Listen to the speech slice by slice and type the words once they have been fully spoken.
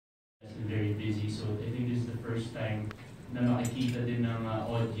episode, I think this is the first time na makikita din ng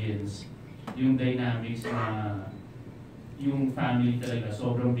audience yung dynamics na yung family talaga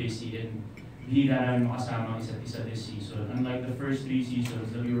sobrang busy and bihira namin makasama ang isa't isa this season. Unlike the first 3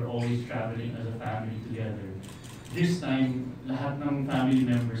 seasons that we were always traveling as a family together, this time, lahat ng family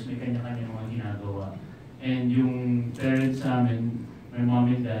members may kanya-kanya mga ginagawa. And yung parents namin, my mom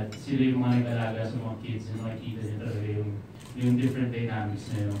and dad, sila yung mga nag-alaga sa mga kids and makikita niyo talaga yung different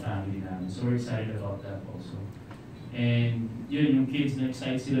dynamics na yung family namin. So we're excited about that also. And yun, yung kids na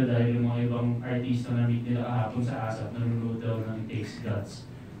excited sila dahil yung mga ibang artista na meet nila kahapon sa ASAP, nanonood daw ng It Takes Guts.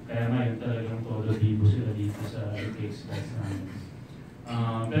 Kaya ngayon talagang todo vivo sila dito sa It Takes Guts namin.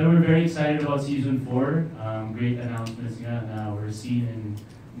 Pero we're very excited about Season 4. Great announcements nga na we're seen in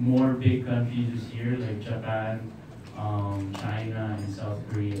more big countries this year like Japan, China, and South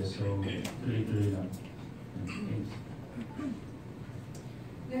Korea. So, tuloy-tuloy lang. Thanks.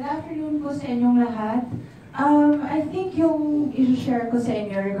 Good afternoon po sa inyong lahat. I think yung i-share ko sa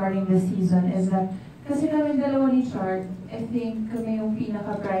inyo regarding this season is that kasi kami dalawa ni Chart, I think kami yung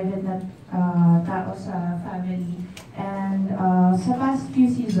pinaka-private na tao sa family. And sa past few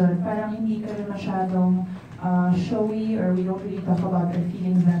seasons, parang hindi kami masyadong showy or we don't really talk about our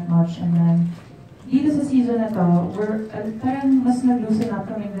feelings that much. And then, dito sa season na to, we're parang mas nag-loosen up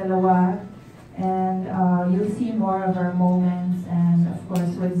kaming dalawa. And you'll see more of our moments and of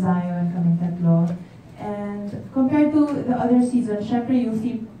course with Zion kaming tatlo. And compared to the other seasons, syempre you'll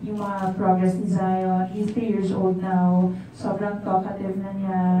see yung mga progress ni Zion. He's 3 years old now. Sobrang talkative na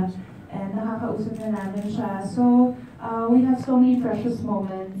niya. And nakakausap na namin siya. So, we have so many precious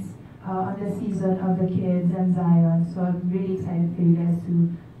moments on the season of the kids and Zion. So, I'm really excited for you guys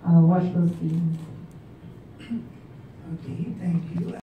to watch those scenes. Okay, thank you.